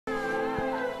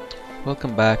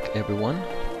Welcome back, everyone.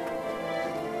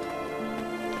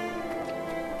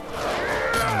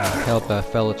 Help a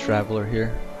fellow traveler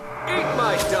here. Eat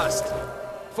my dust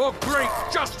for great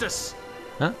justice.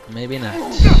 Huh? Maybe not. I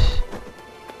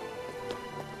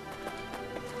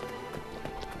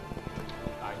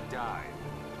died.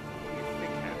 What do you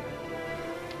think happened?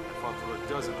 I fought through a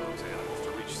dozen of those animals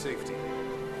to reach safety.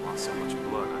 Lost so much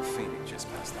blood, I fainted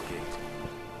just past the gate.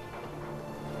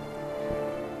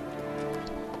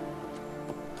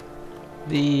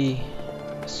 The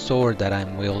sword that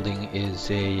I'm wielding is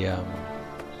a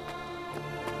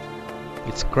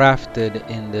it's crafted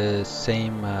in the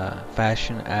same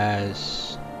fashion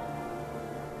as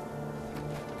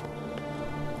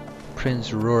Prince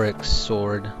Rurik's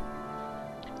sword.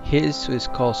 His is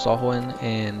called Sohoen,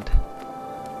 and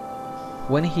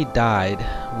when he died,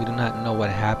 we do not know what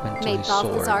happened to his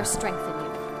sword. Strengthen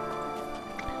you.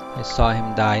 I saw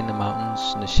him die in the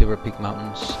mountains, in the Shiver Peak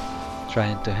Mountains,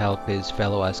 trying to help his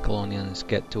fellow Ascalonians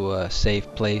get to a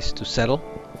safe place to settle.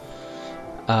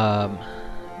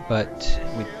 But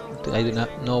I do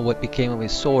not know what became of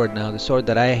his sword. Now the sword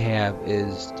that I have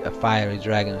is a fiery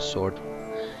dragon sword.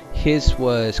 His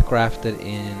was crafted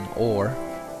in ore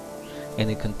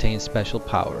and it contains special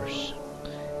powers.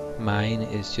 Mine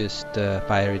is just a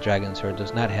fiery dragon sword,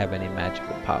 does not have any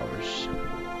magical powers.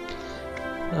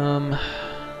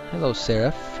 Hello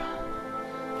Seraph.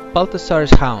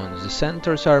 Balthasar's hounds. The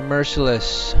centaurs are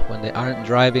merciless. When they aren't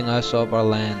driving us off our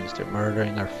lands, they're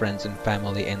murdering our friends and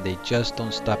family, and they just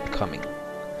don't stop coming.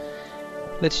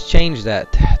 Let's change that.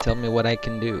 Tell me what I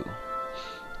can do.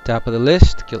 Top of the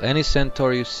list, kill any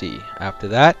centaur you see. After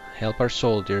that, help our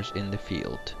soldiers in the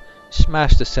field.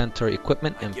 Smash the centaur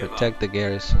equipment and protect the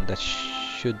garrison. That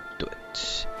should do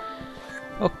it.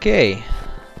 Okay.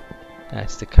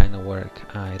 That's the kind of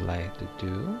work I like to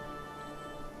do.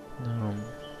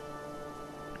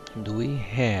 Do we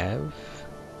have...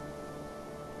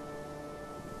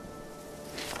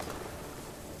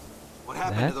 What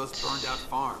happened to those burned out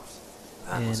farms?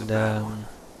 That was a bad one.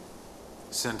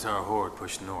 Centaur horde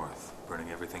pushed north, burning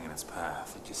everything in its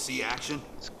path. Did you see action?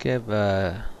 Let's give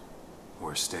a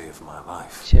Worst day of my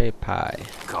life. cherry pie.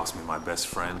 Cost me my best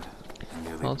friend and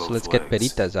nearly Also, both let's get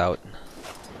legs. Peritas out.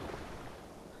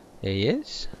 There he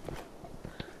is.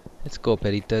 Let's go,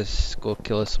 Peritas. Go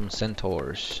kill us some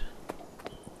centaurs.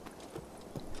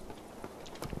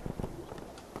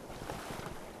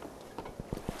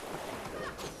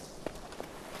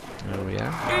 There we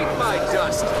are. Eat my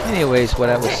dust. Anyways, what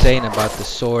I was saying about the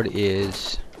sword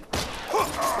is,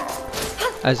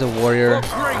 as a warrior,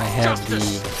 I have the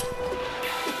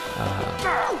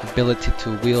ability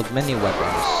to wield many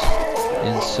weapons.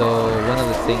 And so one of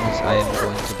the things I am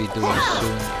going to be doing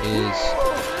soon is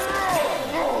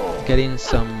getting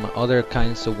some other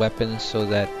kinds of weapons so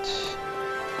that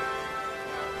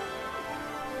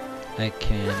I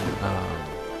can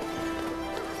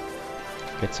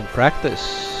get some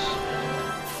practice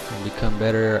and become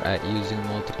better at using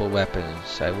multiple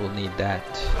weapons. I will need that.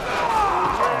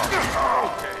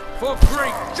 For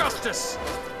great justice.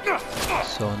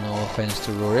 So no offense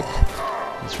to Rurik.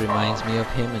 This reminds me of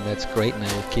him, and that's great, and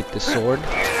I will keep the sword.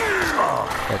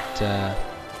 But I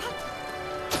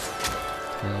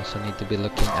also need to be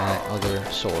looking at other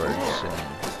swords and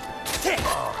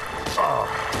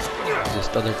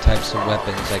just other types of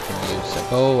weapons I can use. A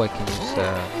bow, I can use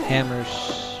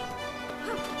hammers.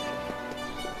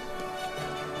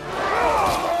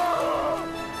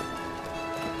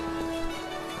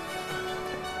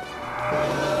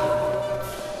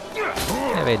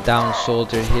 I have a down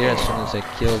soldier here. As soon as I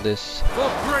kill this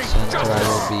centaur, I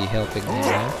will be helping him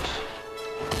out.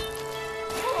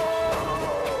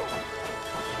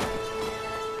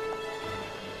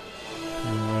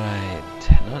 Alright,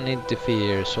 no need to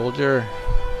fear, soldier.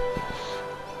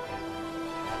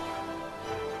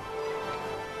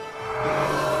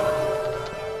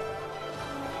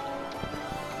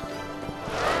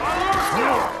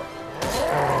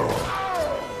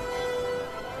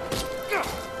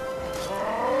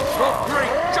 For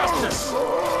great justice.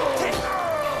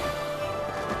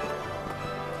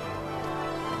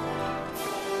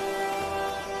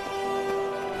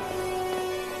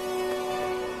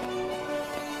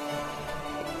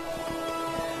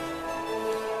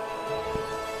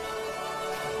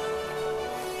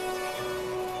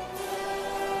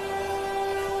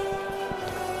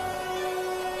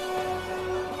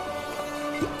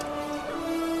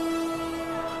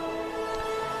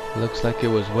 Looks like it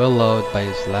was well loved by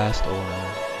his last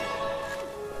owner.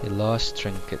 He lost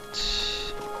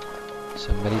trinkets.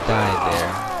 Somebody died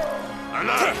there.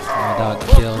 No doubt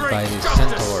killed by these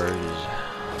centaurs.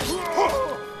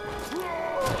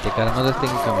 They got another thing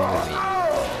coming with me.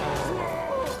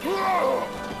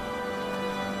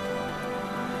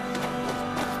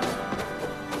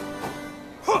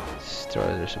 Destroy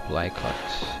their supply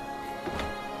carts.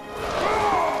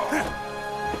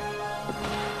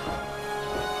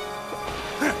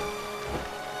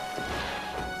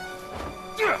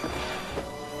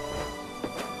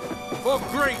 For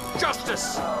great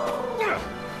justice!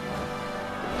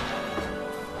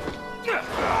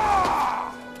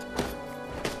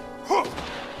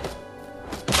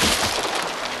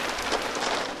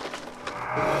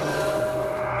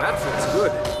 That feels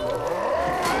good.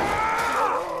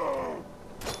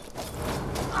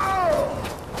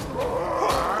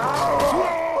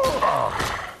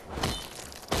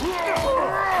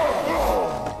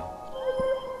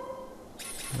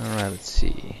 Alright, let's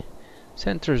see.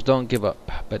 Centaurs don't give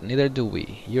up, but neither do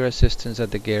we. Your assistance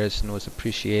at the garrison was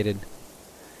appreciated.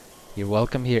 You're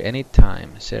welcome here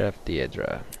anytime, Seraph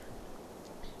Deidre.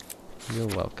 You're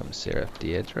welcome, Seraph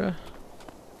Deidre.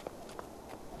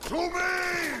 To me!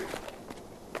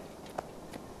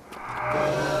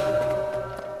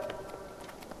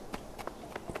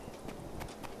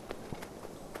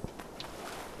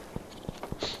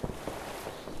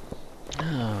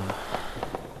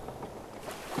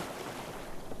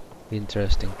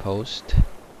 Interesting post.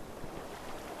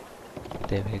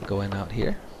 David going out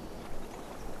here.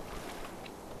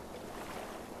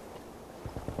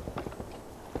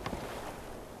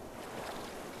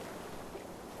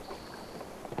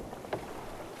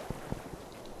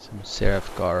 Some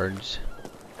Seraph guards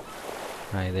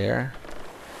right there.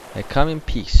 They come in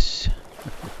peace.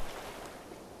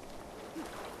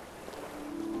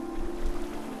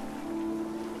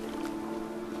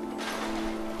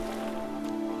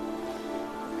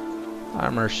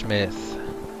 Armor Smith.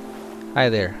 Hi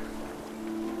there.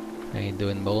 How you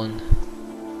doing, Bolin?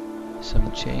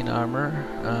 Some chain armor.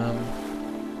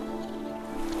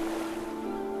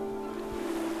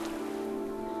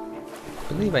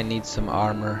 I believe I need some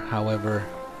armor, however,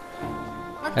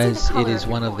 as it is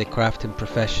one of the crafting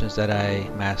professions that I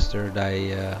mastered,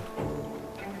 I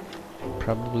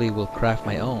probably will craft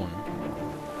my own.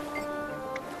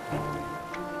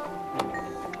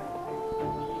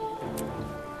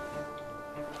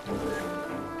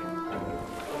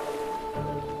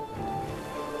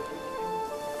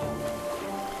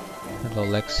 Hello,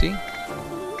 Lexi.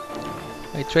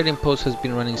 My trading post has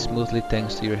been running smoothly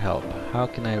thanks to your help. How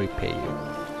can I repay you?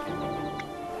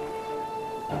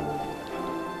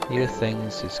 Your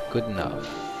things is good enough.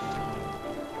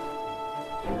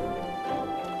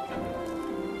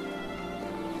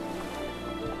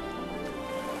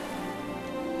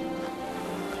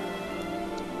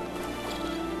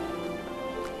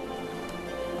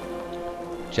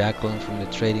 Jacqueline from the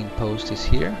trading post is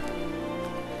here.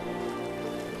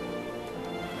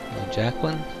 Hello,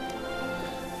 Jacqueline.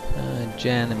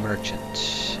 Jan the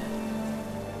merchant.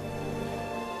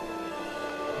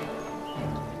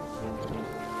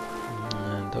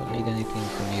 Don't need anything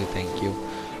from you, thank you.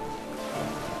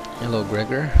 Hello,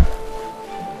 Gregor.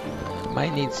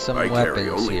 Might need some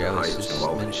weapons here. I was just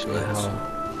mentioning how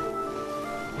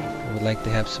I would like to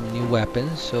have some new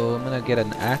weapons, so I'm gonna get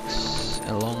an axe,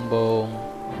 a longbow,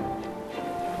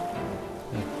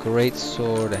 a great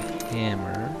sword, a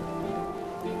hammer.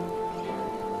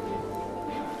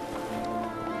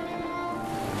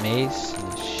 Mace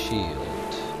and a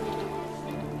shield.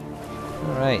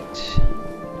 Alright.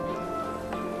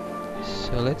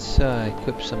 So let's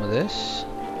equip some of this.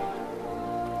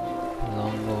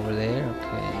 Longbow over there,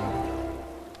 okay.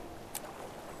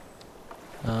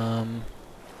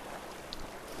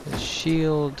 A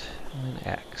shield and an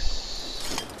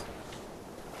axe.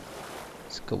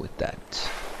 Let's go with that.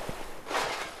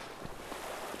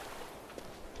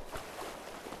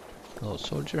 Hello,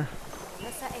 soldier.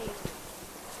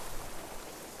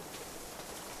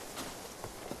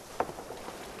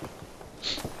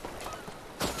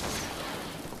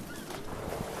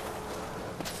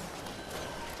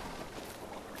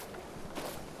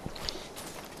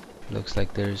 Looks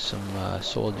like there's some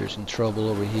soldiers in trouble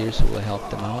over here, so we'll help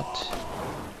them out.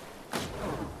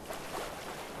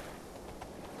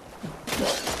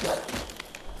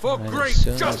 For Right, great as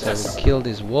soon justice! as I will kill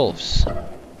these wolves. Rattle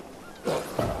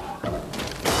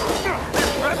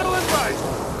and rise!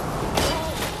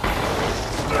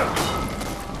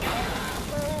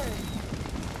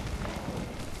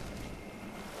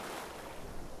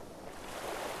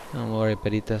 Don't worry,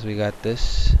 Peritas, we got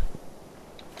this.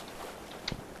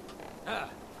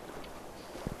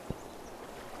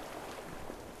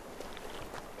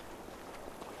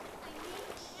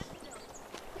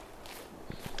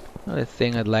 Another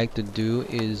thing I'd like to do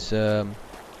is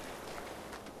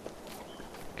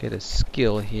get a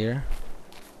skill here.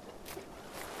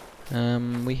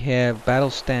 We have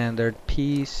battle standard.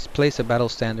 Peace. Place a battle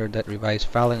standard that revives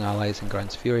falling allies and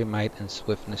grants fury, might, and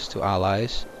swiftness to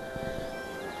allies.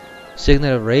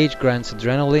 Signet of Rage grants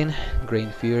adrenaline,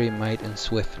 gain fury, might, and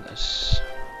swiftness.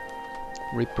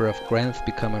 Reaper of Grenth,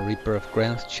 become a Reaper of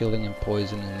Grenth, chilling and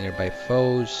poisoning nearby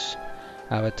foes.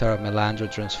 Avatar of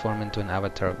Melandru, transform into an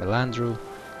Avatar of Melandru.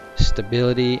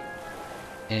 Stability,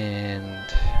 and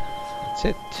that's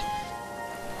it.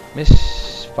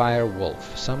 Misfire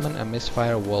Wolf. Summon a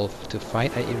Misfire Wolf to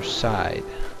fight at your side.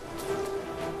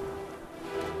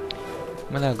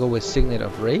 I'm gonna go with Signet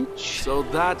of Rage. So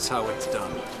that's how it's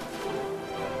done.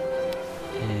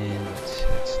 And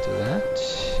let's do that.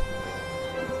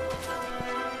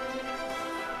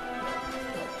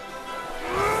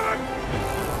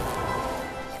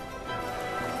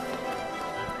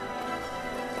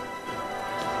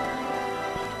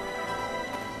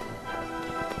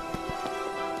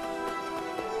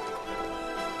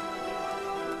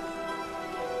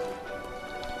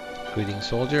 Greetings,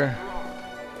 soldier.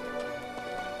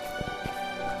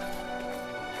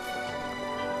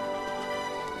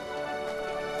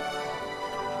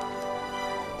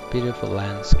 Beautiful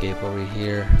landscape over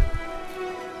here.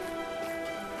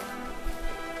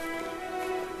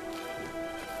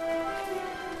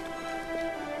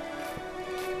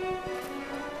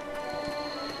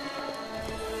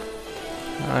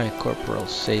 Alright, Corporal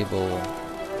Sable.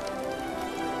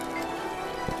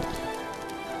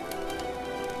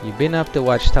 You've been up the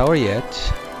watchtower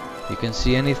yet? You can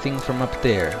see anything from up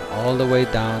there, all the way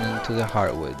down into the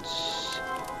Heartwoods.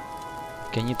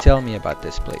 Can you tell me about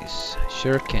this place?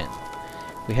 Sure can.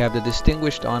 We have the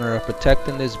distinguished honor of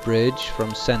protecting this bridge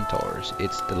from centaurs.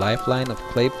 It's the lifeline of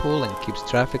Claypool and keeps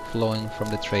traffic flowing from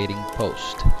the trading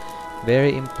post.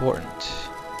 Very important.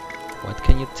 What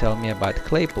can you tell me about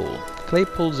Claypool?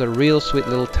 Claypool's a real sweet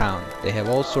little town. They have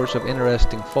all sorts of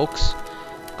interesting folks,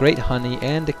 great honey,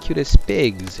 and the cutest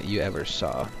pigs you ever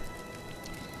saw.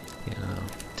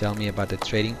 Tell me about the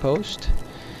trading post.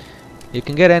 You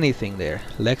can get anything there.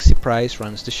 Lexi Price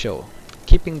runs the show,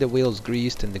 keeping the wheels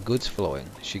greased and the goods flowing.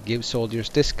 She gives soldiers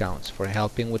discounts for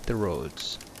helping with the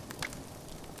roads.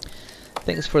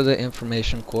 Thanks for the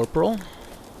information, Corporal.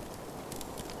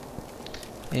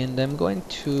 And I'm going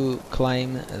to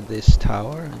climb this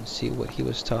tower and see what he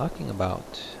was talking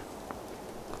about.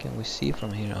 Can we see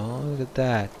from here? Oh, look at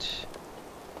that.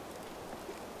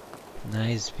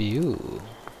 Nice view.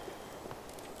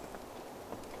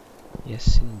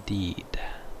 Yes, indeed.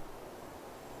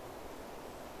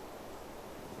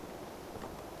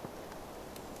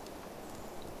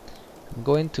 I'm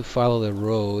going to follow the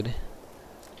road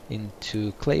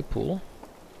into Claypool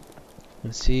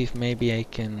and see if maybe I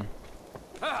can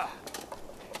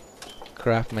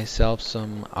craft myself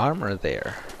some armor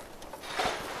there.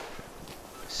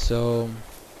 So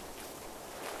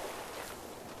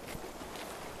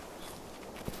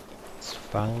let's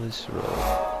follow this road.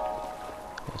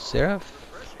 Oh, Seraph.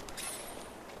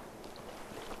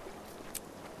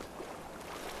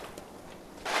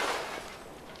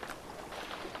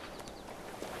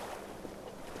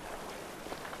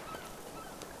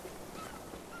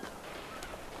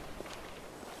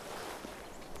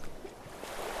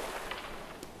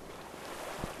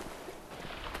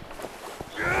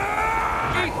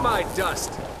 My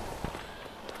dust.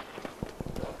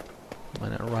 I'm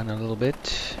gonna run a little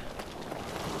bit.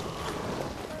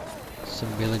 Some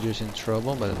villagers in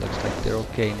trouble, but it looks like they're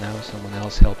okay now. Someone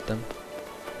else helped them.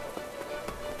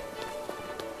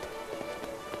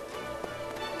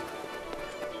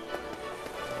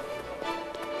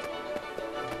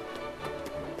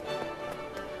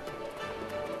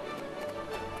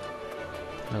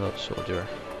 Hello, soldier.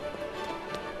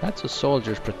 Lots of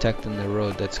soldiers protecting the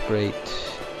road. That's great.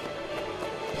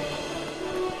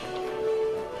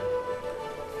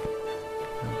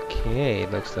 Okay,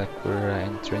 looks like we're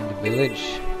entering the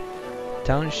village.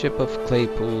 Township of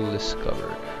Claypool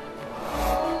discovered.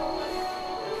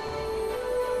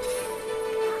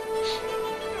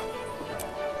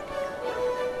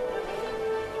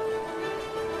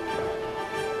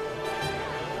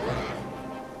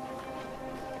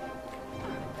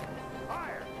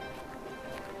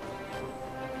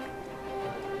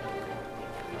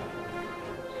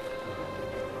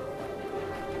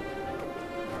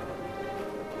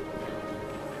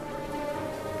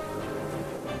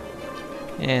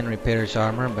 And repairs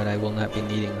armor, but I will not be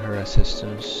needing her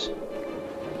assistance.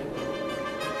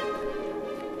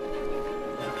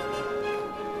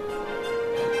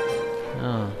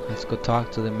 Oh, let's go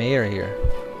talk to the mayor here.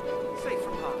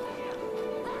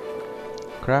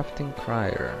 Crafting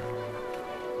crier.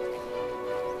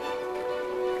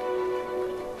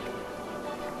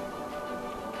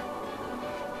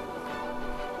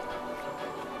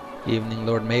 Evening,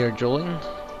 Lord Mayor Jolin.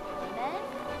 Men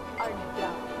are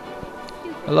dumb.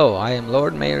 Hello, I am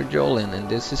Lord Mayor Jolin, and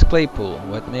this is Claypool.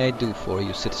 What may I do for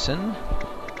you, citizen?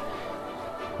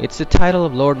 It's the title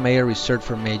of Lord Mayor reserved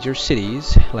for major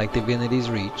cities, like Divinity's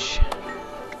Reach.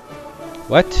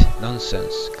 What?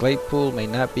 Nonsense. Claypool may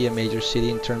not be a major city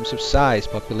in terms of size,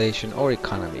 population, or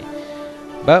economy.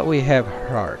 But we have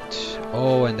heart.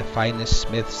 Oh, and the finest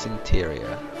smith's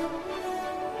interior.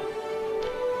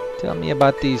 Tell me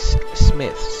about these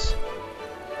smiths.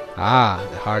 Ah,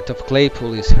 the heart of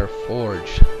Claypool is her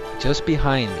forge. Just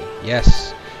behind me.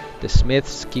 Yes, the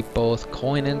smiths keep both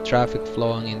coin and traffic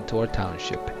flowing into our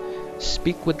township.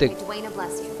 Speak with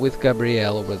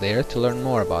Gabrielle over there to learn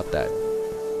more about that.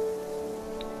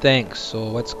 Thanks. So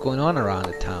what's going on around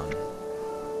the town?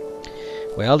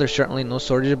 Well, there's certainly no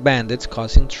shortage of bandits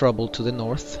causing trouble to the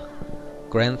north.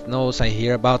 Grenth knows I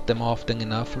hear about them often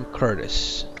enough from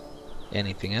Curtis.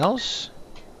 Anything else?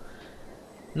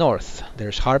 North,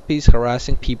 there's harpies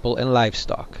harassing people and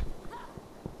livestock.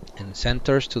 And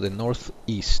centers to the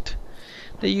northeast.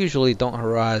 They usually don't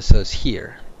harass us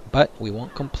here, but we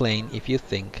won't complain if you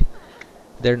think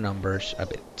their numbers a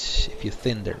bit. If you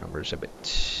thin their numbers a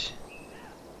bit.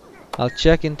 I'll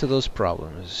check into those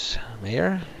problems.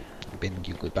 Mayor, bid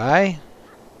you goodbye.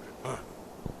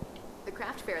 The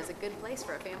craft fair is a good place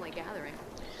for a family gathering.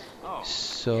 Oh,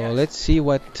 So yes. let's see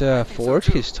what so forge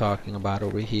too. he's talking about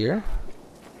over here.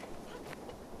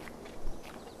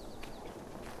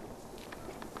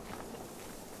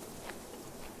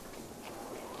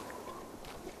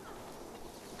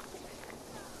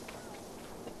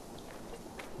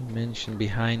 He mentioned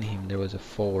behind him there was a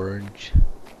forge.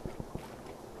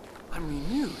 I'm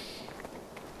renewed.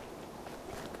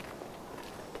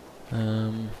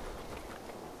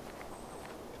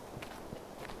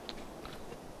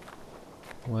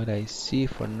 What I see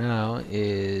for now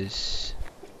is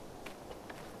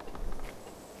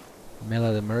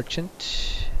Mela the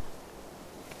Merchant.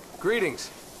 Greetings.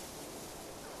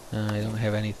 I don't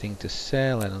have anything to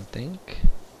sell, I don't think.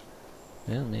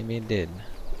 Well, maybe it did.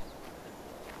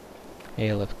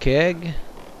 Ale of Keg.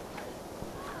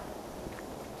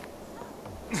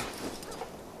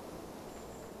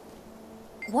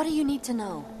 What do you need to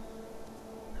know?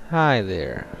 Hi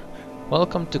there.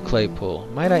 Welcome to Claypool.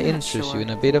 Might I I'm not interest sure. you in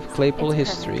a bit of Claypool It's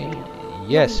history? perfect.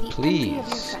 Yes, You'll be the envy of your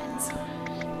please. friends.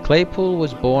 Claypool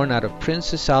was born out of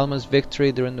Princess Alma's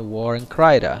victory during the war in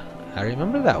Kryda. I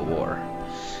remember that war.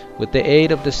 With the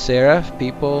aid of the Seraph,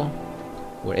 people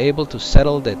were able to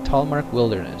settle the Talmark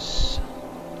wilderness.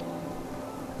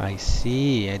 I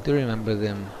see. I do remember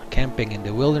them camping in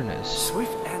the wilderness.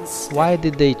 Swift and steady. Why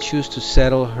did they choose to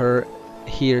settle her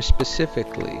here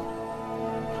specifically?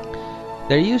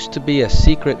 There used to be a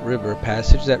secret river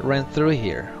passage that ran through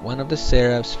here. One of the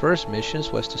Seraph's first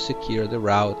missions was to secure the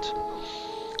route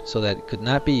so that it could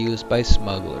not be used by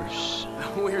smugglers.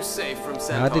 We're safe from How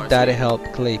centaurs did that here. help The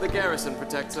Claypool? garrison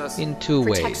protects us. In two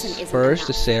Protection ways. isn't First,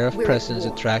 the enough. Seraph We're at presence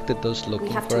war. attracted those We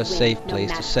looking have for to a safe win, no place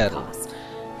to matter the settle. cost.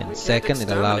 And We can't second, it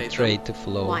allowed exterminate trade them. to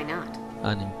flow Why not?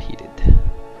 unimpeded.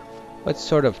 What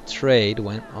sort of trade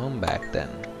went on back then?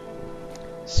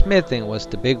 Smithing was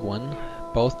the big one,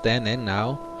 both then and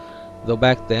now, though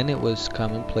back then it was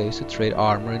commonplace to trade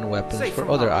armor and weapons Safe for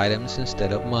from other harm. items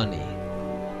instead of money.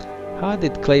 How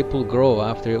did Claypool grow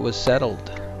after it was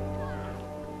settled?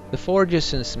 The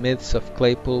forges and smiths of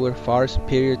Claypool were far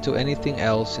superior to anything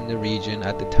else in the region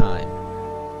at the time,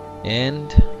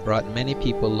 and brought many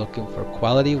people looking for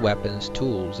quality weapons,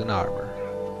 tools, and armor.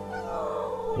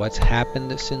 What's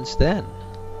happened since then?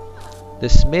 The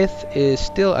smith is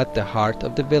still at the heart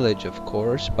of the village, of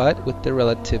course, but with the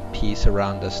relative peace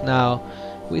around us now,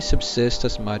 we subsist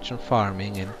as much on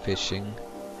farming and fishing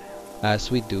as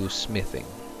we do smithing.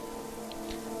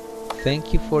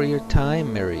 Thank you for your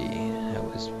time, Mary. That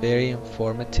was very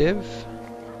informative.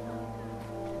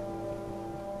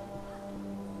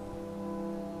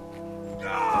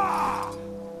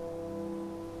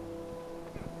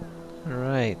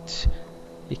 Alright.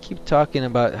 You keep talking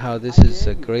about how this is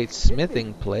a great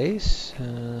smithing place.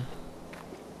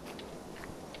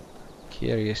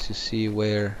 Curious to see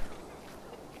where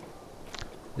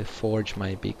the forge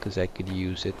might be, because I could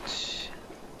use it.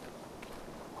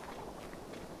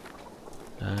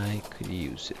 I could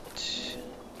use it.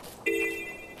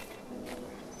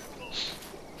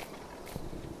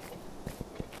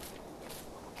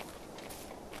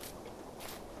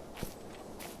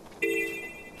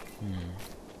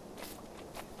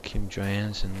 Kim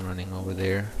Johansson running over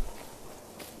there.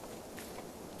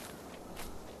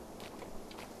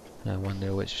 I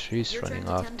wonder which she's Your turn running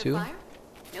to off tend the to. fire?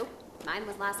 Nope, mine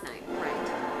was last night. Right.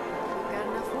 We've got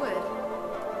enough wood.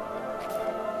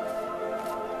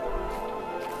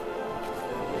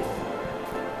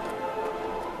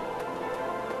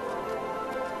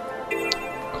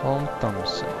 Colm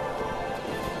Thompson.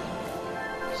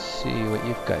 See what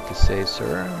you've got to say,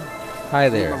 sir. Hi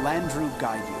there. Landrew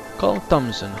guide you. Colm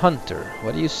Thompson, hunter.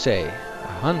 What do you say?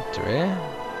 A hunter, eh?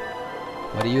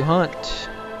 What do you hunt?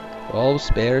 Wolves,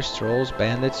 bears, trolls,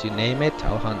 bandits, you name it,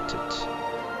 I'll hunt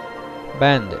it.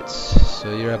 Bandits.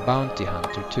 So you're a bounty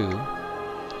hunter too.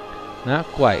 Not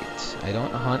quite. I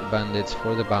don't hunt bandits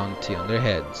for the bounty on their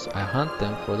heads. I hunt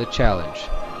them for the challenge.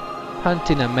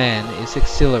 Hunting a man is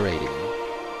exhilarating.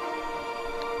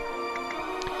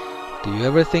 Do you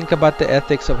ever think about the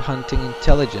ethics of hunting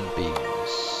intelligent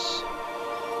beings?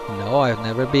 No, I've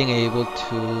never been able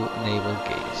to navel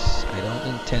gaze. I don't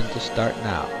intend to start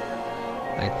now.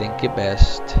 I think it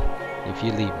best if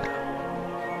you leave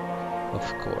now. Of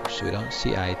course, we don't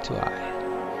see eye to eye.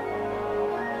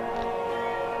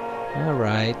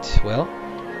 Alright, well.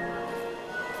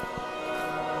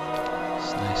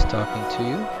 It's nice talking to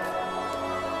you.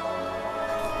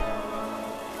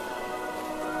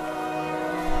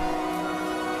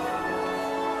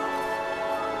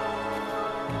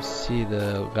 See,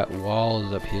 we've got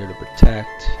walls up here to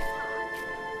protect.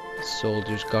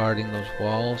 Soldiers guarding those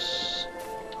walls.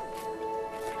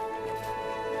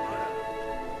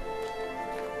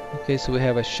 Okay, so we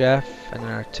have a chef and an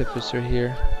artificer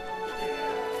here,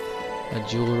 a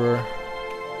jeweler.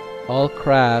 All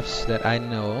crafts that I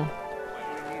know.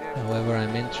 However,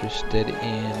 I'm interested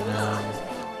in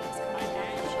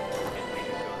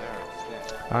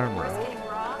armor.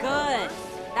 Good.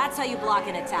 That's how you block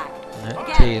an attack.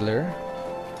 Taylor.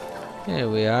 Here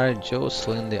we are,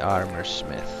 Jocelyn the armor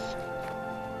smith.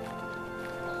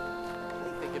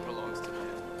 I think it belongs to them.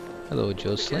 Hello,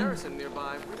 Jocelyn. Garrison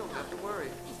nearby, we don't have to worry.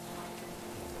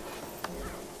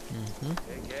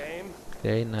 Game.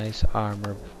 Very nice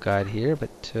armor we've got here,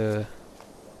 but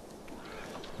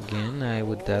again, I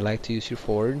would like to use your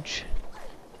forge.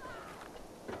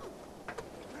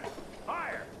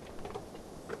 Fire.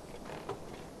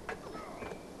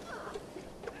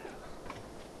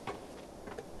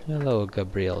 Hello,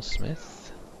 Gabriel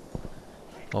Smith.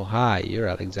 Oh hi, you're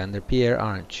Alexander Pierre,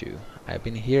 aren't you? I've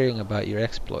been hearing about your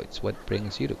exploits. What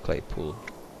brings you to Claypool?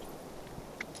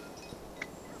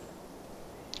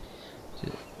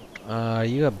 Are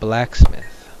you a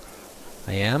blacksmith?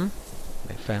 I am.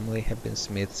 My family have been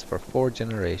smiths for 4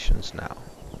 generations now.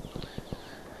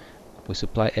 We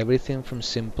supply everything from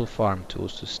simple farm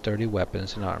tools to sturdy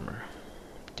weapons and armor.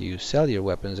 Do you sell your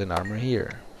weapons and armor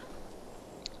here?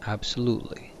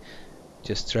 Absolutely.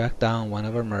 Just track down one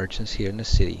of our merchants here in the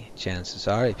city. Chances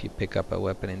are, if you pick up a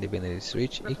weapon in Divinity's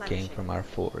Reach, it came from our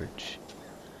forge.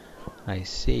 I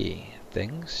see.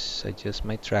 Thanks. I just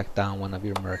might track down one of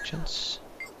your merchants.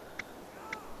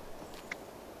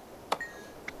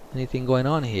 Anything going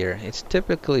on here? It's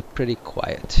typically pretty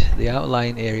quiet. The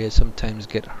outlying areas sometimes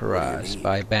get harassed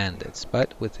by bandits,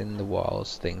 but within the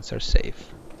walls things are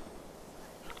safe.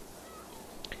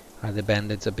 Are the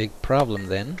bandits a big problem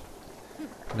then?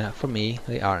 Not for me,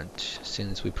 they aren't,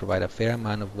 since we provide a fair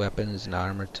amount of weapons and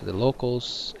armor to the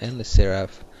locals and the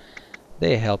Seraph.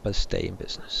 They help us stay in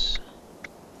business.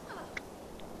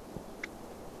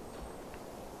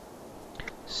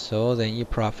 So then you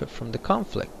profit from the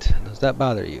conflict. Does that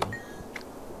bother you?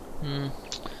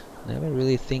 Never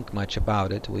really think much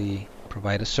about it. We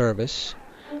provide a service.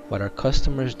 What our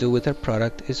customers do with their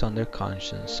product is on their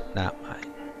conscience, not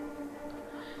mine.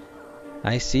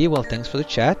 I see. Well, thanks for the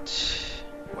chat.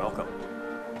 Welcome.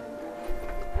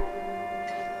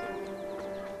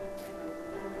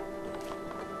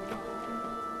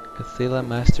 Cathila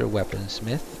Master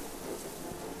Weaponsmith.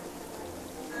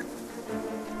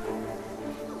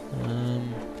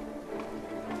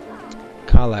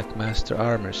 Kalak Master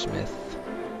Armorsmith.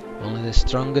 Only the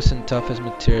strongest and toughest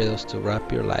materials to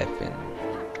wrap your life in.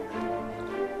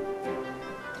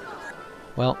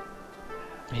 Well,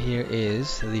 here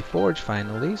is the forge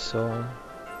finally, so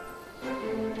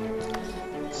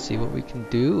let's see what we can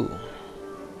do.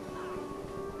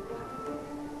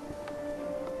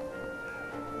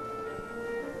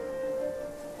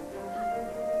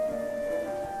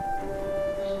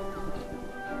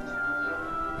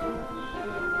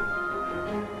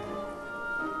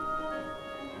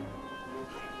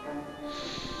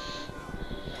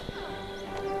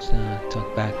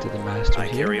 Talk back to the master I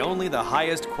here. carry only the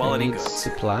highest quality Needs goods.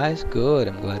 supplies. Good.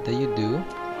 I'm glad that you do.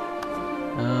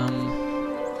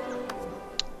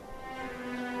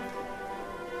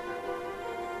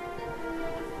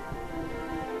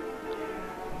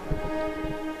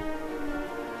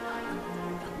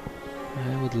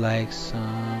 I would like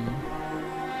some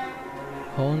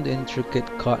honed intricate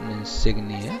cotton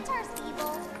insignia. It's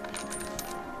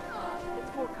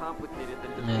more complicated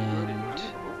than And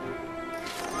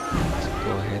let's go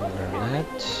go ahead and learn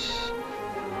that.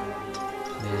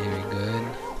 Very good.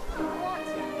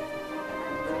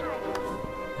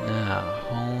 Now,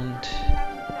 honed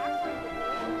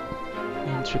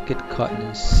intricate cotton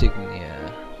insignia.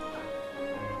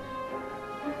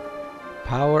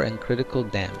 Power and critical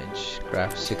damage.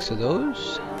 Craft 6 of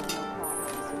those.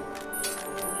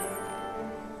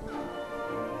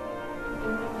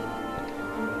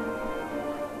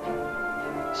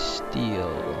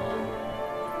 Steel.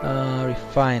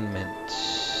 Refinement.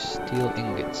 Steel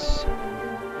ingots.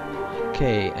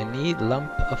 Okay, I need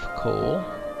lump of coal.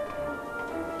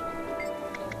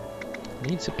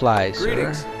 Need supplies,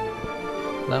 Greetings.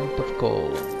 sir. Lump of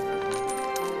coal.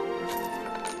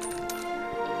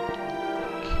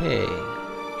 Okay.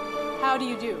 How do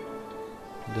you do?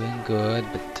 Doing good,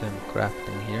 but I'm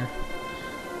crafting here.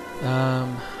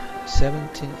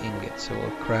 17 ingots, so we'll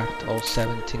craft all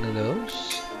 17 of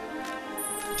those.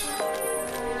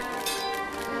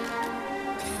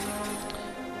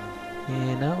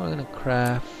 And now we're gonna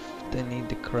craft. I need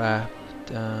to craft.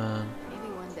 Maybe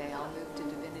one day I'll move to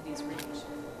Divinity's Reach.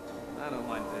 I don't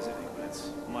mind visiting, but it's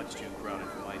much too crowded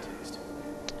for my taste.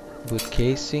 Boot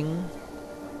casing,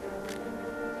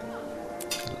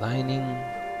 lining,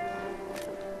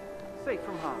 Safe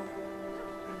from harm.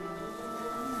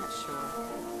 I'm not sure.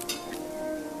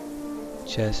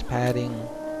 chest padding,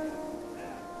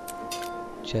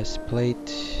 chest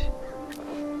plate,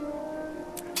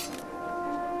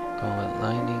 gauntlet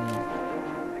lining,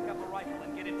 Pick up a rifle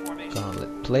and get information.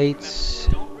 gauntlet plates,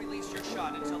 Don't release your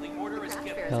shot until the order is Craft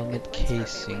given. fair is a helmet good place for a family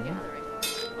casing, gathering.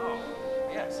 Oh,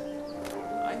 yes.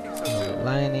 I think so gauntlet too.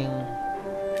 lining,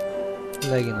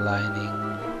 legging lining,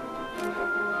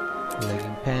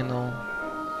 legging panel,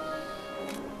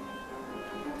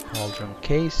 pauldron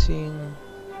casing,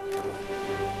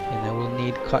 and I will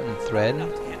need cotton thread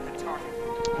Enough to hit the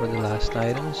target. for the last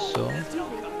items, so Tell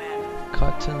Commander.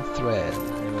 cotton thread,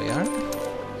 here we are.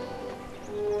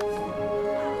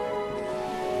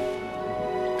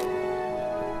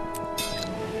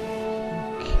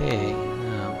 Okay,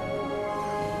 now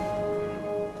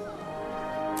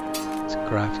let's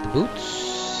craft the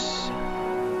boots.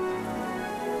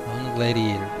 One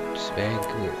gladiator boots, very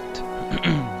good.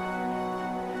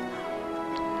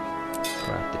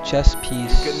 Craft the chest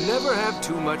piece. You can never have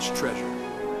too much treasure.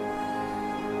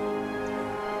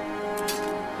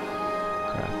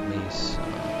 Craft me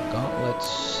some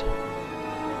gauntlets.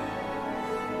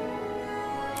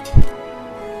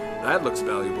 That looks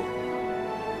valuable.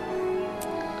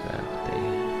 Craft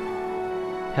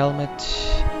a helmet.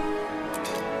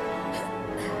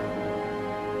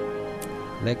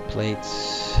 Leg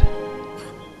plates.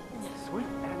 Sweet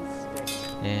and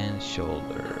steady. And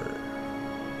shoulder.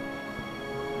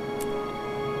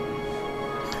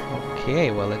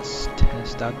 Okay, well, let's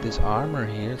test out this armor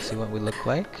here, see what we look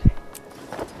like.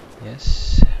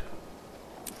 Yes.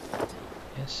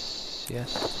 Yes,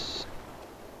 yes.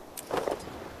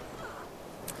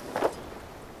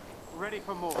 Ready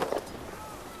for more.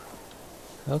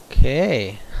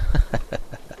 Okay.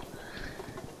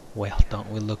 Well, don't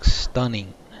we look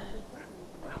stunning?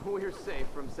 We're safe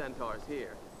from centaurs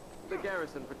here. The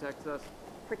garrison protects us.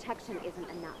 Protection isn't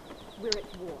enough. We're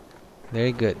at war.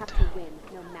 Very good. We have to win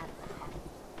no matter the cost.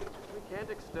 We can't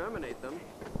exterminate them.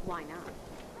 Why not?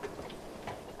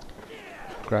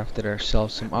 Crafted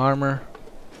ourselves some armor.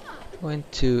 Going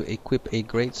to equip a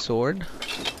great sword.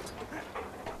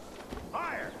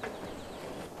 Fire!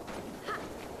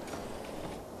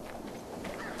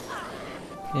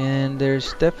 And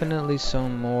there's definitely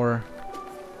some more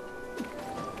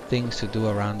things to do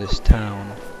around this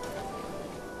town.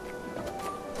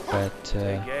 But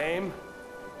Game.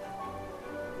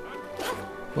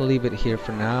 we'll leave it here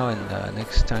for now, and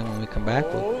next time when we come back,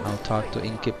 I'll talk to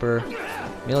Innkeeper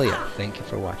Milia. Thank you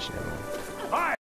for watching, everyone.